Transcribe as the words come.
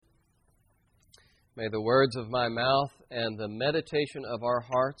May the words of my mouth and the meditation of our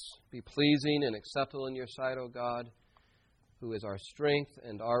hearts be pleasing and acceptable in your sight, O God, who is our strength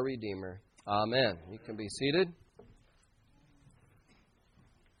and our Redeemer. Amen. You can be seated.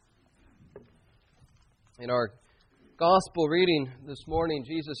 In our gospel reading this morning,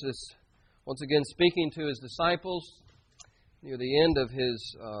 Jesus is once again speaking to his disciples near the end of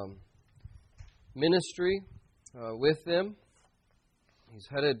his ministry with them. He's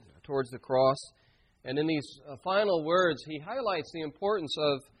headed towards the cross. And in these final words, he highlights the importance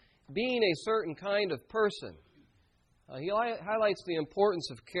of being a certain kind of person. He highlights the importance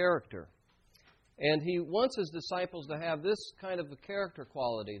of character. And he wants his disciples to have this kind of a character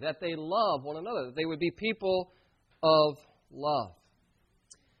quality, that they love one another, that they would be people of love.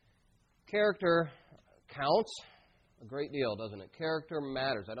 Character counts a great deal, doesn't it? Character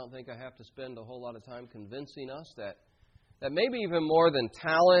matters. I don't think I have to spend a whole lot of time convincing us that maybe even more than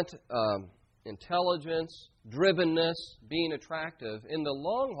talent, intelligence, drivenness, being attractive, in the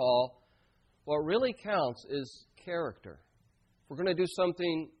long haul, what really counts is character. If we're going to do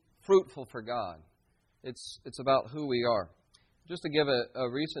something fruitful for God, it's about who we are. Just to give a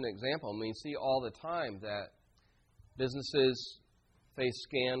recent example, we see all the time that businesses face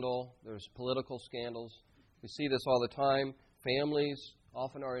scandal. There's political scandals. We see this all the time. Families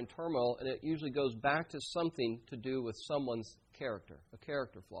often are in turmoil, and it usually goes back to something to do with someone's character, a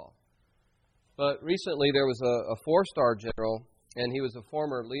character flaw. But recently there was a four-star general, and he was a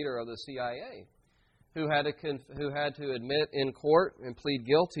former leader of the CIA, who had to admit in court and plead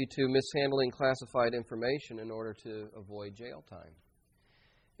guilty to mishandling classified information in order to avoid jail time.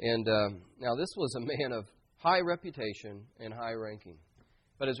 And now this was a man of high reputation and high ranking.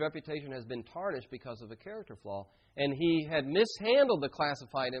 But his reputation has been tarnished because of a character flaw. And he had mishandled the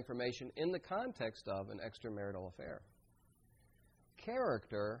classified information in the context of an extramarital affair.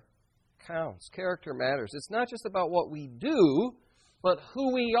 Character counts. Character matters. It's not just about what we do, but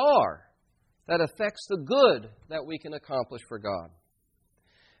who we are that affects the good that we can accomplish for God.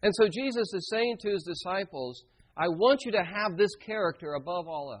 And so Jesus is saying to his disciples, I want you to have this character above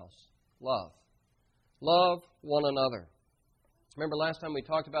all else. Love. Love one another. Remember last time we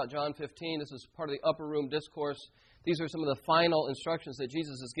talked about John 15. This is part of the upper room discourse. These are some of the final instructions that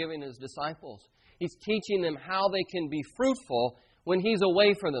Jesus is giving his disciples. He's teaching them how they can be fruitful when he's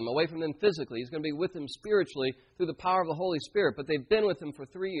away from them physically. He's going to be with them spiritually through the power of the Holy Spirit. But they've been with him for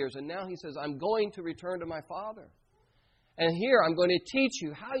 3 years, and now he says, I'm going to return to my Father. And here I'm going to teach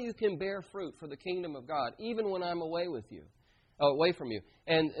you how you can bear fruit for the kingdom of God, even when I'm away from you.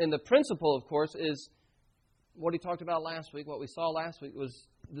 And the principle, of course, is what he talked about last week. What we saw last week was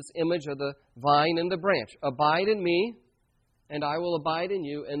this image of the vine and the branch. Abide in me, and I will abide in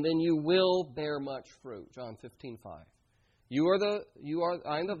you, and then you will bear much fruit. John 15:5.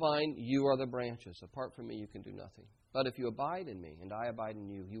 I'm the vine, you are the branches. Apart from me, you can do nothing. But if you abide in me, and I abide in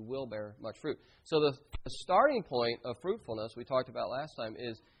you, you will bear much fruit. So the starting point of fruitfulness we talked about last time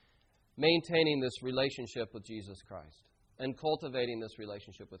is maintaining this relationship with Jesus Christ and cultivating this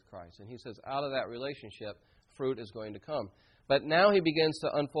relationship with Christ. And he says out of that relationship, fruit is going to come. But now he begins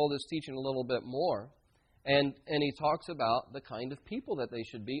to unfold his teaching a little bit more, and he talks about the kind of people that they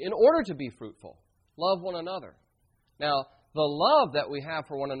should be in order to be fruitful. Love one another. Now, the love that we have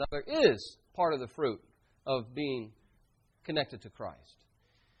for one another is part of the fruit of being connected to Christ.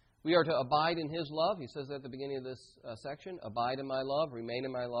 We are to abide in his love. He says at the beginning of this section, abide in my love, remain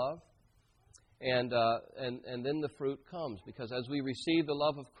in my love. And then the fruit comes, because as we receive the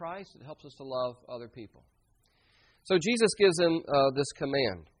love of Christ, it helps us to love other people. So Jesus gives them this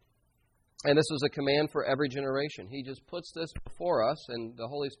command. And this was a command for every generation. He just puts this before us, and the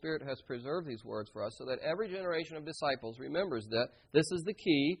Holy Spirit has preserved these words for us so that every generation of disciples remembers that this is the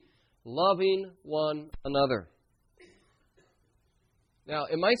key, loving one another. Now,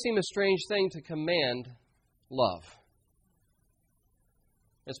 it might seem a strange thing to command love,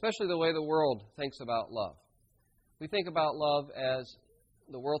 especially the way the world thinks about love. We think about love as,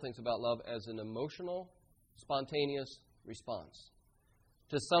 the world thinks about love as an emotional, spontaneous response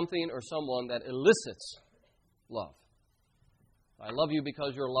to something or someone that elicits love. I love you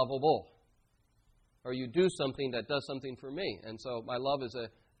because you're lovable. Or you do something that does something for me. And so my love is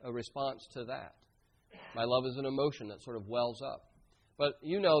a response to that. My love is an emotion that sort of wells up. But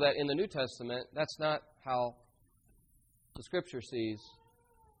you know that in the New Testament, that's not how the Scripture sees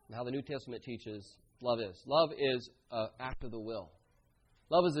and how the New Testament teaches love is. Love is an act of the will.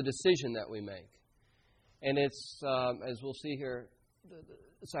 Love is a decision that we make. And it's, as we'll see here,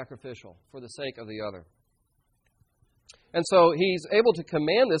 sacrificial for the sake of the other. And so he's able to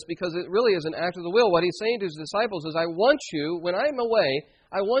command this because it really is an act of the will. What he's saying to his disciples is, I want you, when I'm away,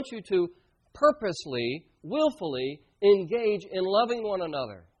 I want you to purposely, willfully engage in loving one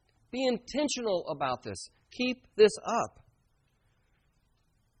another. Be intentional about this. Keep this up.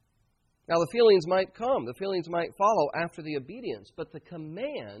 Now, the feelings might come. The feelings might follow after the obedience. But the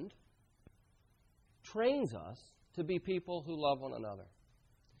command trains us to be people who love one another.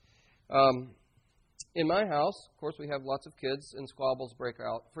 In my house, of course, we have lots of kids, and squabbles break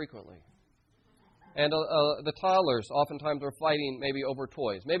out frequently. And the toddlers oftentimes are fighting maybe over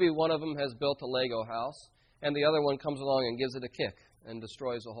toys. Maybe one of them has built a Lego house, and the other one comes along and gives it a kick and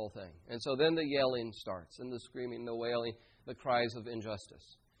destroys the whole thing. And so then the yelling starts, and the screaming, the wailing, the cries of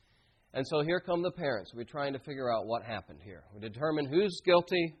injustice. And so here come the parents. We're trying to figure out what happened here. We determine who's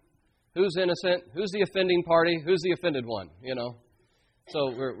guilty, who's innocent, who's the offending party, who's the offended one, you know.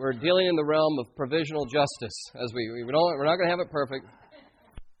 So we're dealing in the realm of provisional justice. As we're not going to have it perfect.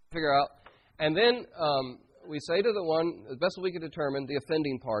 Figure out. And then we say to the one, as best as we can determine, the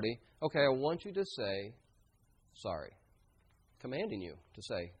offending party, okay, I want you to say sorry. Commanding you to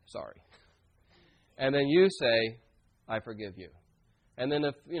say sorry. And then you say, I forgive you. And then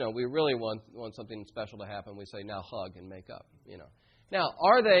if, we really want something special to happen, we say, now hug and make up, Now,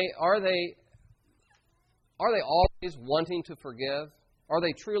 are they always wanting to forgive? Are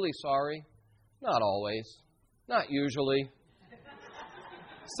they truly sorry? Not always. Not usually.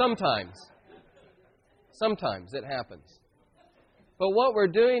 Sometimes it happens. But what we're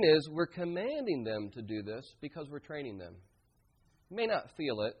doing is we're commanding them to do this because we're training them. You may not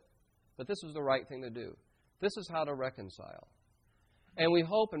feel it, but this is the right thing to do. This is how to reconcile. And we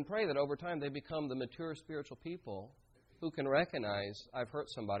hope and pray that over time they become the mature spiritual people who can recognize, I've hurt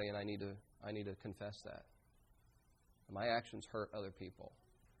somebody and I need to confess that. My actions hurt other people.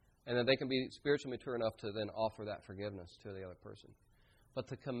 And then they can be spiritually mature enough to then offer that forgiveness to the other person. But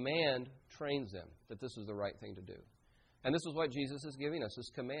the command trains them that this is the right thing to do. And this is what Jesus is giving us, this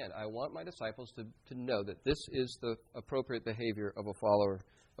command. I want my disciples to know that this is the appropriate behavior of a follower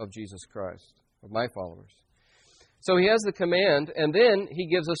of Jesus Christ, of my followers. So he has the command, and then he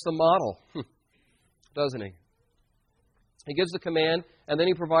gives us the model, doesn't he? He gives the command, and then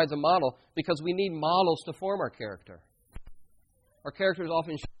he provides a model, because we need models to form our character. Our character is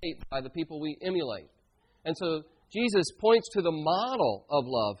often shaped by the people we emulate. And so Jesus points to the model of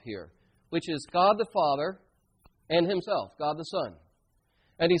love here, which is God the Father and himself, God the Son.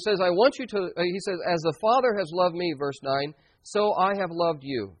 And he says, as the Father has loved me, verse 9, so I have loved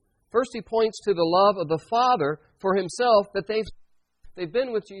you. First he points to the love of the Father for himself, that they've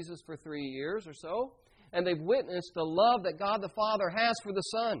been with Jesus for 3 years or so, and they've witnessed the love that God the Father has for the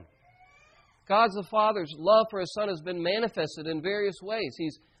Son. God the Father's love for his Son has been manifested in various ways.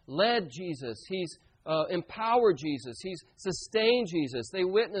 He's led Jesus. He's empowered Jesus. He's sustained Jesus. They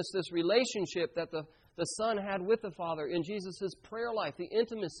witnessed this relationship that the Son had with the Father in Jesus' prayer life, the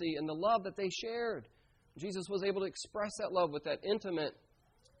intimacy and the love that they shared. Jesus was able to express that love with that intimate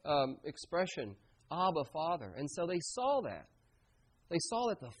expression, Abba, Father. And so they saw that. They saw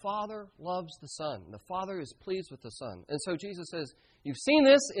that the Father loves the Son. The Father is pleased with the Son. And so Jesus says, you've seen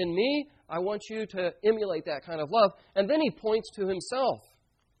this in me. I want you to emulate that kind of love. And then he points to himself.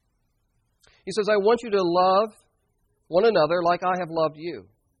 He says, I want you to love one another like I have loved you.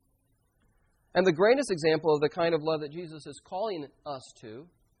 And the greatest example of the kind of love that Jesus is calling us to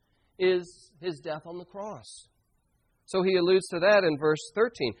is his death on the cross. So he alludes to that in verse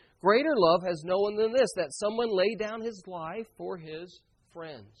 13. Greater love has no one than this, that someone lay down his life for his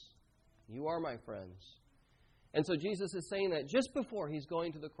friends. You are my friends. And so Jesus is saying that just before he's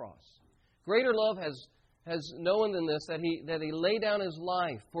going to the cross. Greater love has no one than this, that he laid down his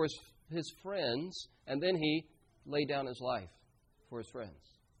life for his friends, and then he laid down his life for his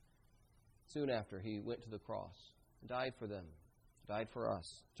friends. Soon after, he went to the cross, died for them, died for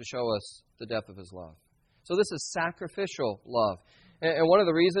us, to show us the depth of his love. So this is sacrificial love. And one of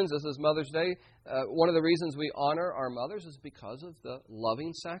the reasons, this is Mother's Day, one of the reasons we honor our mothers is because of the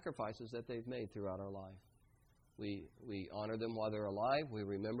loving sacrifices that they've made throughout our life. We honor them while they're alive. We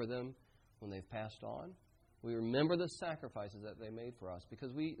remember them when they've passed on. We remember the sacrifices that they made for us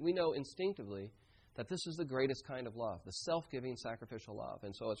because we know instinctively that this is the greatest kind of love, the self-giving sacrificial love.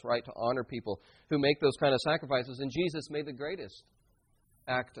 And so it's right to honor people who make those kind of sacrifices. And Jesus made the greatest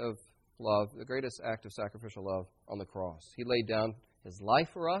act of love, the greatest act of sacrificial love on the cross. He laid down his life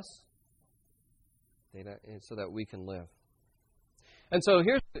for us so that we can live. And so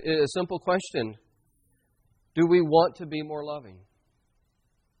here's a simple question. Do we want to be more loving?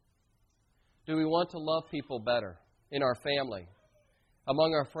 Do we want to love people better in our family,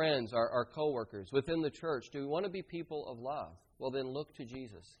 among our friends, our co-workers, within the church? Do we want to be people of love? Well, then look to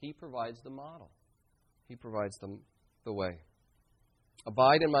Jesus. He provides the model. He provides the way.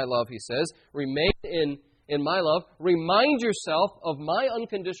 Abide in my love, he says. Remain in my love. Remind yourself of my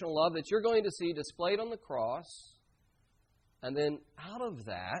unconditional love that you're going to see displayed on the cross. And then out of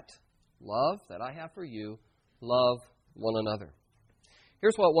that love that I have for you, love one another.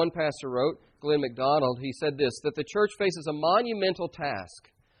 Here's what one pastor wrote, Glenn MacDonald. He said this, that the church faces a monumental task.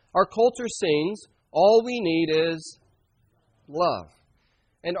 Our culture sings, all we need is love.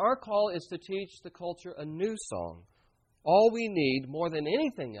 And our call is to teach the culture a new song. All we need, more than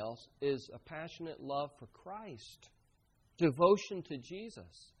anything else, is a passionate love for Christ. Devotion to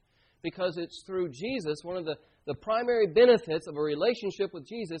Jesus. Because it's through Jesus, one of the primary benefits of a relationship with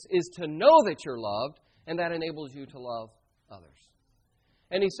Jesus is to know that you're loved, and that enables you to love others.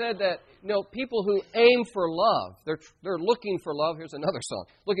 And he said that, people who aim for love, they're looking for love. Here's another song.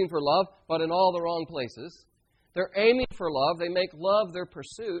 Looking for love, but in all the wrong places. They're aiming for love. They make love their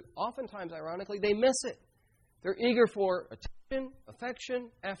pursuit. Oftentimes, ironically, they miss it. They're eager for attention,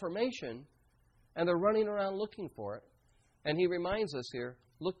 affection, affirmation, and they're running around looking for it. And he reminds us here,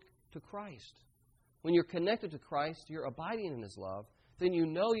 look to Christ. When you're connected to Christ, you're abiding in His love, then you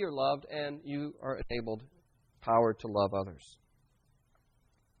know you're loved and you are enabled, powered to love others.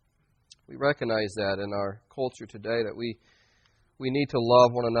 We recognize that in our culture today, that we need to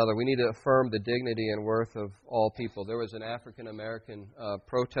love one another. We need to affirm the dignity and worth of all people. There was an African-American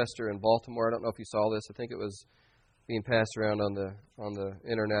protester in Baltimore. I don't know if you saw this. I think it was being passed around on the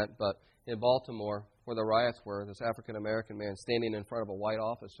internet. But in Baltimore, where the riots were, this African-American man standing in front of a white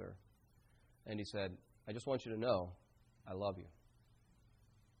officer. And he said, I just want you to know, I love you.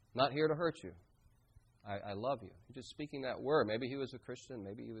 Not here to hurt you. I love you. Just speaking that word. Maybe he was a Christian.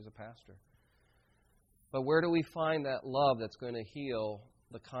 Maybe he was a pastor. But where do we find that love that's going to heal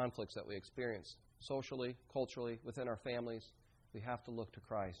the conflicts that we experience socially, culturally, within our families? We have to look to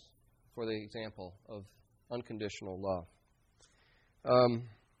Christ for the example of unconditional love.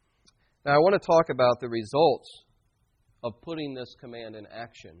 Now I want to talk about the results of putting this command in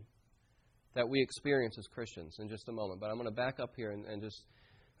action that we experience as Christians in just a moment. But I'm going to back up here and just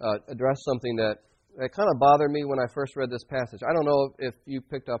address something that kind of bothered me when I first read this passage. I don't know if you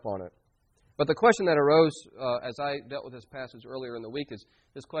picked up on it. But the question that arose as I dealt with this passage earlier in the week is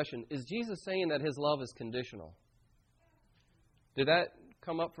this question, is Jesus saying that His love is conditional? Did that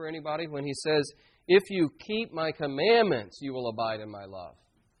come up for anybody when He says, if you keep my commandments, you will abide in my love?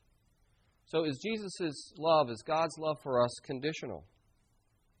 So is Jesus' love, is God's love for us conditional?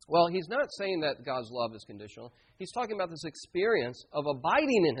 Well, He's not saying that God's love is conditional. He's talking about this experience of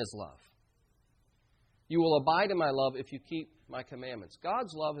abiding in His love. You will abide in my love if you keep my commandments.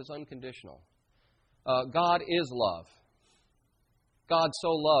 God's love is unconditional. God is love. God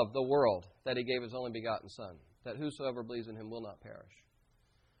so loved the world that He gave His only begotten Son, that whosoever believes in Him will not perish.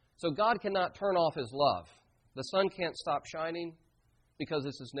 So God cannot turn off His love. The sun can't stop shining because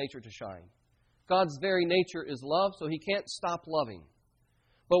it's His nature to shine. God's very nature is love, so He can't stop loving.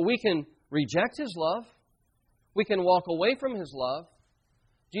 But we can reject His love. We can walk away from His love.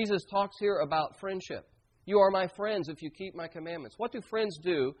 Jesus talks here about friendship. You are my friends if you keep my commandments. What do friends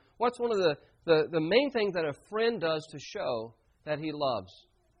do? What's one of the main things that a friend does to show that he loves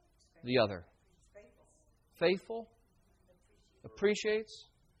the other? Faithful. Appreciates.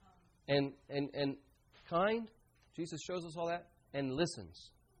 And kind. Jesus shows us all that. And listens.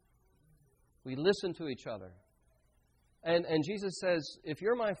 We listen to each other. And Jesus says, if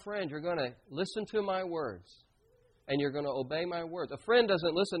you're my friend, you're going to listen to my words. And you're going to obey my words. A friend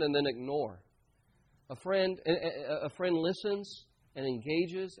doesn't listen and then ignore. A friend listens and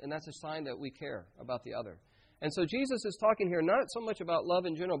engages, and that's a sign that we care about the other. And so Jesus is talking here not so much about love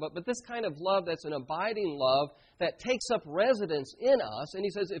in general, but this kind of love that's an abiding love that takes up residence in us. And He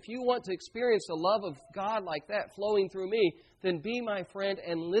says, if you want to experience the love of God like that flowing through me, then be my friend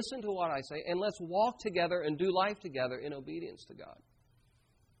and listen to what I say, and let's walk together and do life together in obedience to God.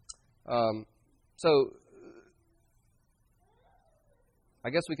 So I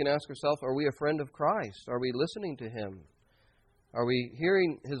guess we can ask ourselves, are we a friend of Christ? Are we listening to Him? Are we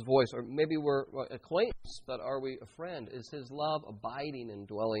hearing His voice? Or maybe we're acquaintance, but are we a friend? Is His love abiding and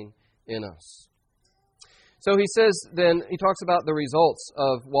dwelling in us? So he says then, he talks about the results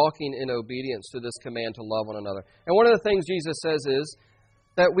of walking in obedience to this command to love one another. And one of the things Jesus says is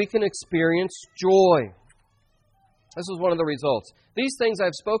that we can experience joy. This is one of the results. These things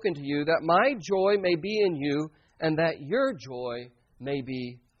I've spoken to you, that my joy may be in you, and that your joy may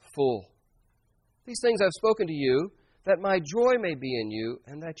be full. These things I've spoken to you, that my joy may be in you,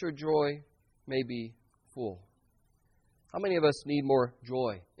 and that your joy may be full. How many of us need more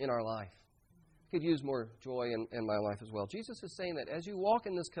joy in our life? Could use more joy in my life as well. Jesus is saying that as you walk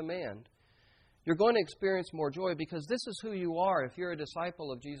in this command, you're going to experience more joy because this is who you are if you're a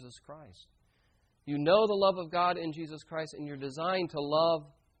disciple of Jesus Christ. You know the love of God in Jesus Christ, and you're designed to love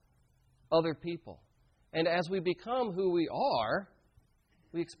other people. And as we become who we are,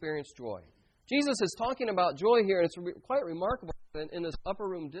 we experience joy. Jesus is talking about joy here, and it's quite remarkable that in this upper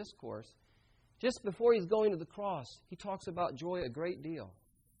room discourse, just before He's going to the cross, He talks about joy a great deal.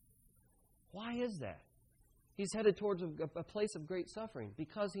 Why is that? He's headed towards a place of great suffering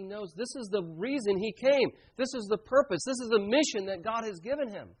because He knows this is the reason He came. This is the purpose. This is the mission that God has given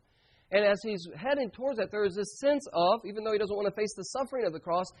Him. And as He's heading towards that, there is this sense of, even though He doesn't want to face the suffering of the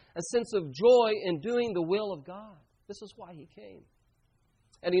cross, a sense of joy in doing the will of God. This is why He came.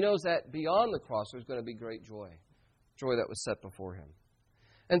 And He knows that beyond the cross, there's going to be great joy. Joy that was set before Him.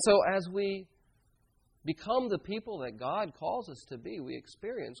 And so as we become the people that God calls us to be, we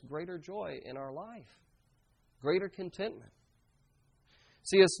experience greater joy in our life. Greater contentment.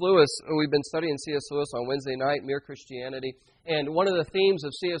 C.S. Lewis, we've been studying C.S. Lewis on Wednesday night, Mere Christianity, and one of the themes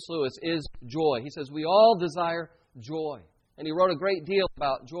of C.S. Lewis is joy. He says, we all desire joy. And he wrote a great deal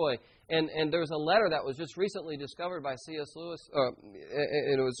about joy. And there's a letter that was just recently discovered by C.S. Lewis.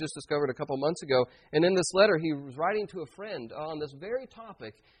 It was just discovered a couple months ago. And in this letter, he was writing to a friend on this very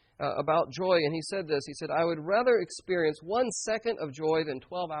topic about joy. And he said this. He said, I would rather experience 1 second of joy than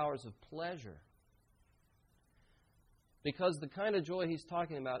 12 hours of pleasure. Because the kind of joy he's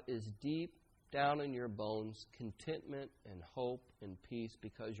talking about is deep down in your bones, contentment and hope and peace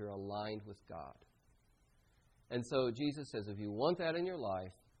because you're aligned with God. And so Jesus says, if you want that in your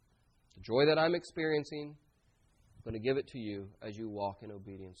life, the joy that I'm experiencing, I'm going to give it to you as you walk in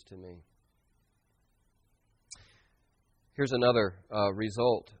obedience to me. Here's another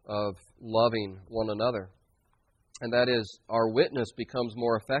result of loving one another, and that is our witness becomes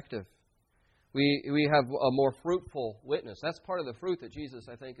more effective. We have a more fruitful witness. That's part of the fruit that Jesus,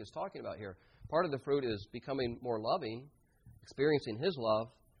 I think, is talking about here. Part of the fruit is becoming more loving, experiencing His love,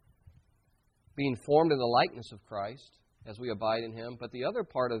 being formed in the likeness of Christ as we abide in Him. But the other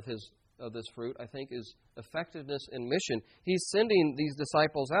part of this fruit, I think, is effectiveness in mission. He's sending these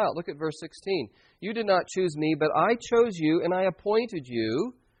disciples out. Look at verse 16. You did not choose me, but I chose you, and I appointed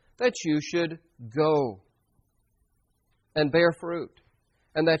you that you should go and bear fruit,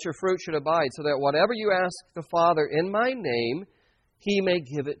 and that your fruit should abide, so that whatever you ask the Father in my name, He may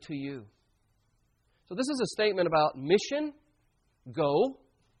give it to you. So this is a statement about mission, go,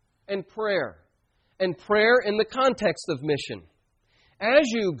 and prayer. And prayer in the context of mission. As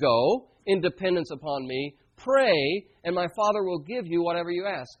you go in dependence upon me, pray, and my Father will give you whatever you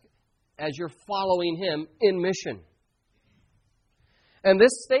ask, as you're following Him in mission. And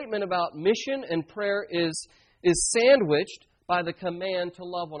this statement about mission and prayer is sandwiched by the command to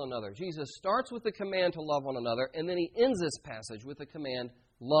love one another. Jesus starts with the command to love one another, and then He ends this passage with the command,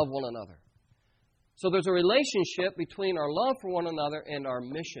 love one another. So there's a relationship between our love for one another and our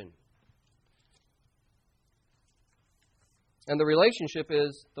mission. And the relationship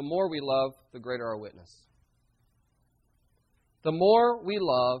is, the more we love, the greater our witness. The more we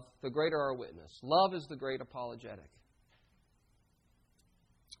love, the greater our witness. Love is the great apologetic.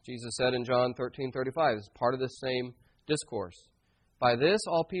 Jesus said in John 13:35, it's part of this same discourse. By this,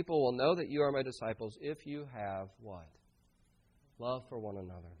 all people will know that you are my disciples if you have what? Love for one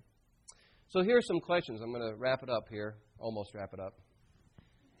another. So here's some questions. I'm going to wrap it up here. Almost wrap it up.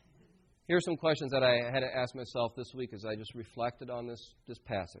 Here's some questions that I had to ask myself this week as I just reflected on this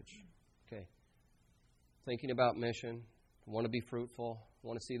passage. Okay. Thinking about mission. I want to be fruitful. I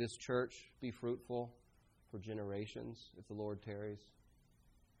want to see this church be fruitful for generations if the Lord tarries.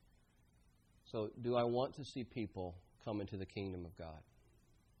 So do I want to see people come into the kingdom of God?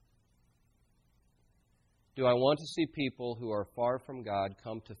 Do I want to see people who are far from God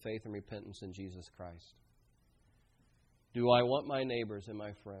come to faith and repentance in Jesus Christ? Do I want my neighbors and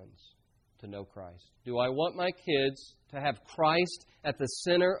my friends to know Christ? Do I want my kids to have Christ at the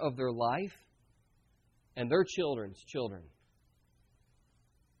center of their life and their children's children?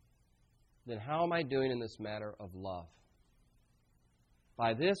 Then how am I doing in this matter of love?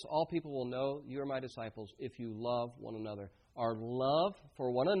 By this, all people will know you are my disciples if you love one another. Our love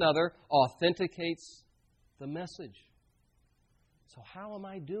for one another authenticates the message. So how am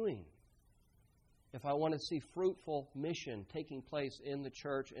I doing if I want to see fruitful mission taking place in the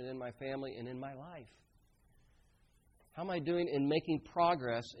church and in my family and in my life? How am I doing in making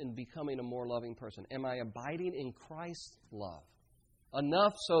progress in becoming a more loving person? Am I abiding in Christ's love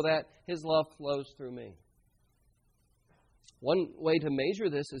enough so that His love flows through me? One way to measure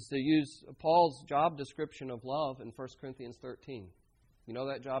this is to use Paul's job description of love in 1 Corinthians 13. You know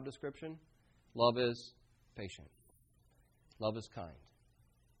that job description? Love is patient. Love is kind.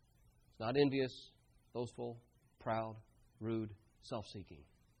 It's not envious, boastful, proud, rude, self-seeking.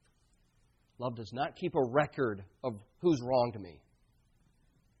 Love does not keep a record of who's wronged me.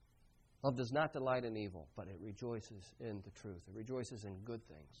 Love does not delight in evil, but it rejoices in the truth. It rejoices in good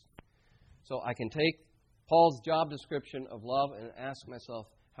things. So I can take Paul's job description of love and ask myself,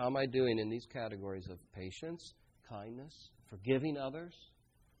 how am I doing in these categories of patience, kindness, forgiving others?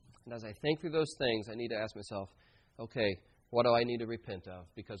 And as I think through those things, I need to ask myself, okay, what do I need to repent of?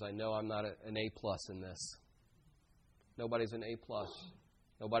 Because I know I'm not an A+ in this. Nobody's an A+.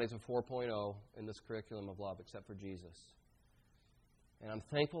 Nobody's a 4.0 in this curriculum of love except for Jesus. And I'm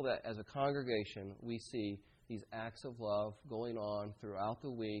thankful that as a congregation, we see these acts of love going on throughout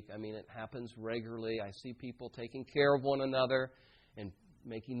the week. I mean, it happens regularly. I see people taking care of one another and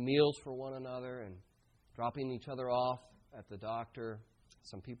making meals for one another and dropping each other off at the doctor.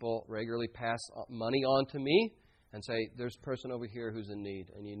 Some people regularly pass money on to me and say, there's a person over here who's in need,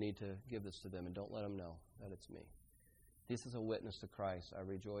 and you need to give this to them, and don't let them know that it's me. This is a witness to Christ. I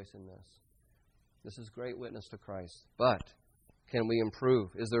rejoice in this. This is great witness to Christ. But can we improve?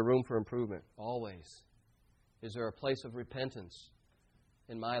 Is there room for improvement? Always. Is there a place of repentance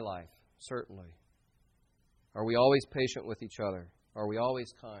in my life? Certainly. Are we always patient with each other? Are we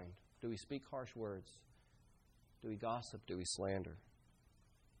always kind? Do we speak harsh words? Do we gossip? Do we slander?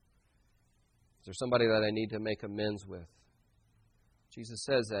 Is there somebody that I need to make amends with? Jesus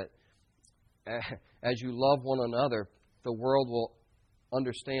says that as you love one another, the world will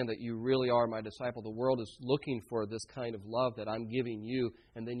understand that you really are my disciple. The world is looking for this kind of love that I'm giving you,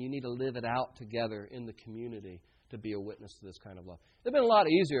 and then you need to live it out together in the community to be a witness to this kind of love. It would have been a lot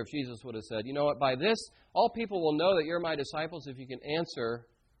easier if Jesus would have said, you know what, by this, all people will know that you're my disciples if you can answer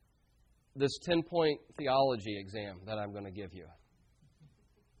this 10-point theology exam that I'm going to give you.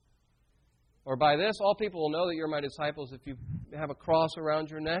 Or by this, all people will know that you're my disciples if you have a cross around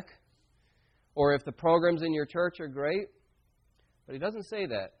your neck, or if the programs in your church are great. But He doesn't say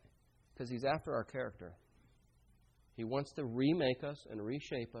that because He's after our character. He wants to remake us and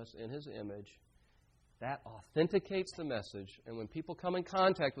reshape us in His image. That authenticates the message. And when people come in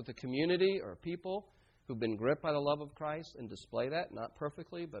contact with the community or people who've been gripped by the love of Christ and display that, not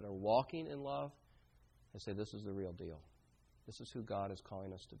perfectly, but are walking in love, they say, this is the real deal. This is who God is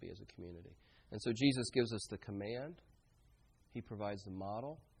calling us to be as a community. And so Jesus gives us the command. He provides the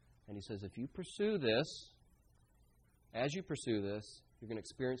model. And He says, if you pursue this, as you pursue this, you're going to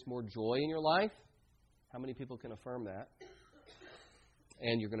experience more joy in your life. How many people can affirm that?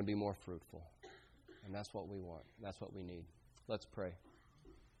 And you're going to be more fruitful. And that's what we want. That's what we need. Let's pray.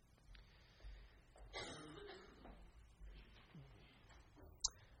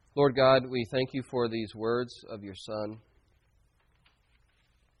 Lord God, we thank You for these words of Your Son.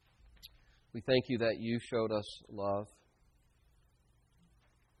 We thank You that You showed us love.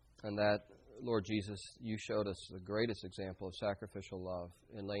 And that, Lord Jesus, You showed us the greatest example of sacrificial love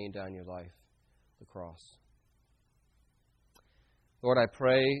in laying down Your life, the cross. Lord, I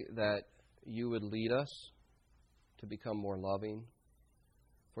pray that You would lead us to become more loving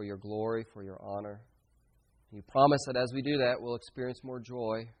for Your glory, for Your honor. You promise that as we do that, we'll experience more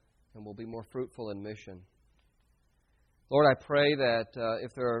joy and we'll be more fruitful in mission. Lord, I pray that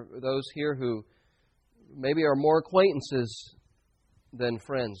if there are those here who maybe are more acquaintances than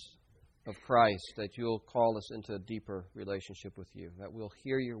friends of Christ, that You'll call us into a deeper relationship with You, that we'll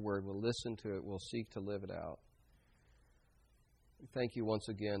hear Your word, we'll listen to it, we'll seek to live it out. Thank You once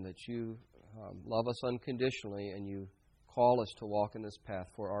again that You love us unconditionally and You call us to walk in this path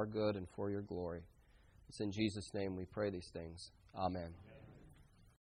for our good and for Your glory. It's in Jesus' name we pray these things. Amen.